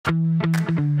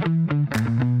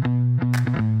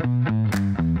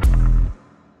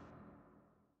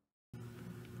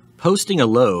Posting a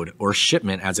load, or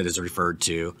shipment as it is referred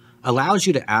to, allows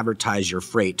you to advertise your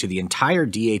freight to the entire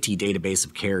DAT database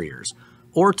of carriers,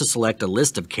 or to select a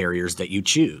list of carriers that you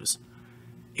choose.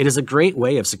 It is a great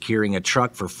way of securing a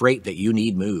truck for freight that you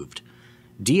need moved.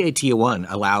 DAT One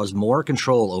allows more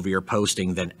control over your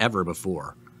posting than ever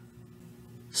before.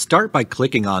 Start by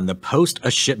clicking on the Post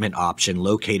a Shipment option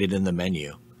located in the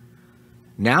menu.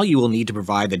 Now you will need to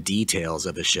provide the details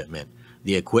of the shipment,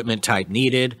 the equipment type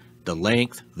needed, the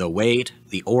length, the weight,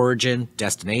 the origin,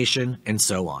 destination, and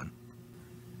so on.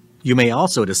 You may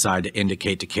also decide to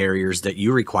indicate to carriers that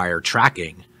you require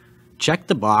tracking. Check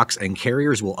the box and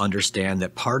carriers will understand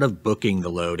that part of booking the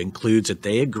load includes that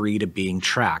they agree to being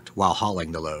tracked while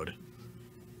hauling the load.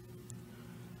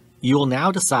 You will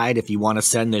now decide if you want to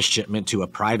send this shipment to a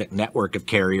private network of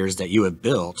carriers that you have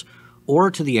built,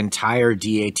 or to the entire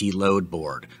DAT load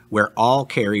board, where all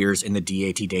carriers in the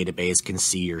DAT database can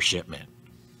see your shipment.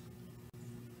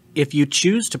 If you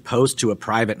choose to post to a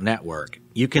private network,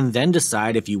 you can then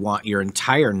decide if you want your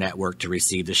entire network to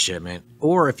receive the shipment,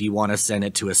 or if you want to send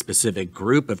it to a specific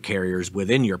group of carriers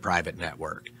within your private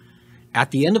network.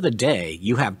 At the end of the day,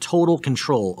 you have total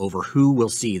control over who will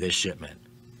see this shipment.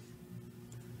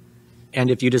 And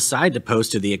if you decide to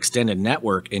post to the extended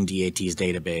network in DAT's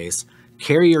database,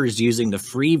 carriers using the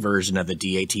free version of the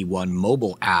DAT One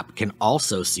mobile app can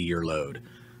also see your load.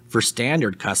 For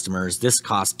standard customers, this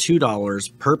costs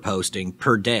 $2 per posting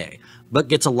per day, but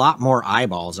gets a lot more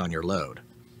eyeballs on your load.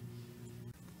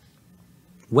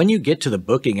 When you get to the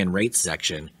booking and rates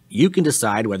section, you can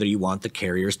decide whether you want the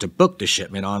carriers to book the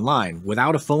shipment online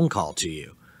without a phone call to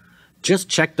you. Just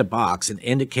check the box and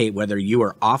indicate whether you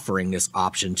are offering this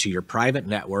option to your private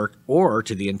network or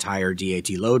to the entire DAT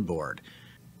load board.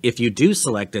 If you do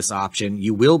select this option,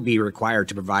 you will be required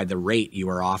to provide the rate you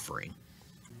are offering.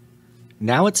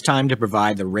 Now it's time to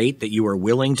provide the rate that you are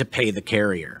willing to pay the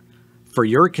carrier. For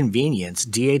your convenience,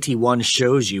 DAT One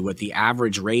shows you what the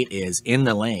average rate is in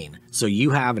the lane, so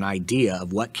you have an idea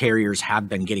of what carriers have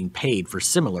been getting paid for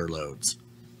similar loads.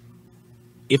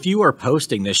 If you are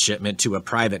posting this shipment to a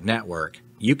private network,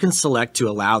 you can select to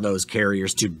allow those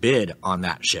carriers to bid on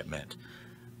that shipment.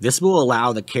 This will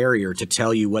allow the carrier to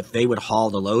tell you what they would haul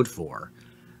the load for.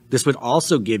 This would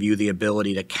also give you the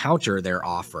ability to counter their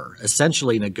offer,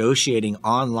 essentially negotiating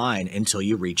online until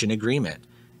you reach an agreement,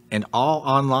 and all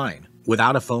online,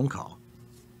 without a phone call.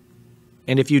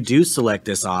 And if you do select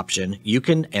this option, you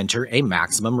can enter a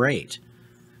maximum rate.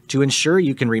 To ensure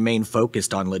you can remain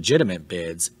focused on legitimate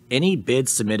bids, any bid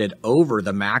submitted over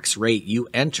the max rate you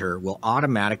enter will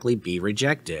automatically be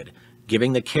rejected,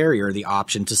 giving the carrier the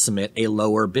option to submit a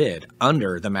lower bid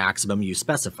under the maximum you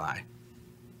specify.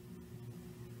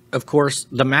 Of course,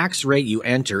 the max rate you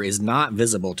enter is not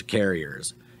visible to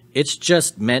carriers. It's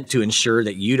just meant to ensure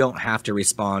that you don't have to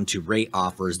respond to rate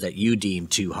offers that you deem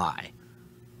too high.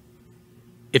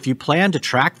 If you plan to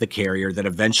track the carrier that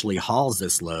eventually hauls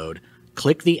this load,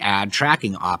 click the Add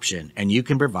Tracking option and you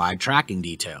can provide tracking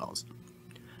details.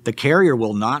 The carrier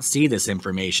will not see this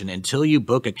information until you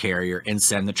book a carrier and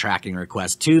send the tracking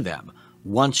request to them,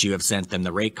 once you have sent them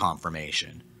the rate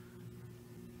confirmation.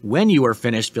 When you are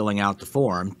finished filling out the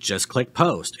form, just click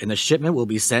Post and the shipment will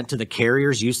be sent to the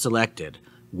carriers you selected,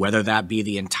 whether that be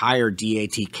the entire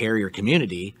DAT carrier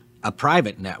community, a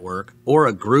private network, or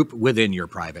a group within your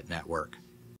private network.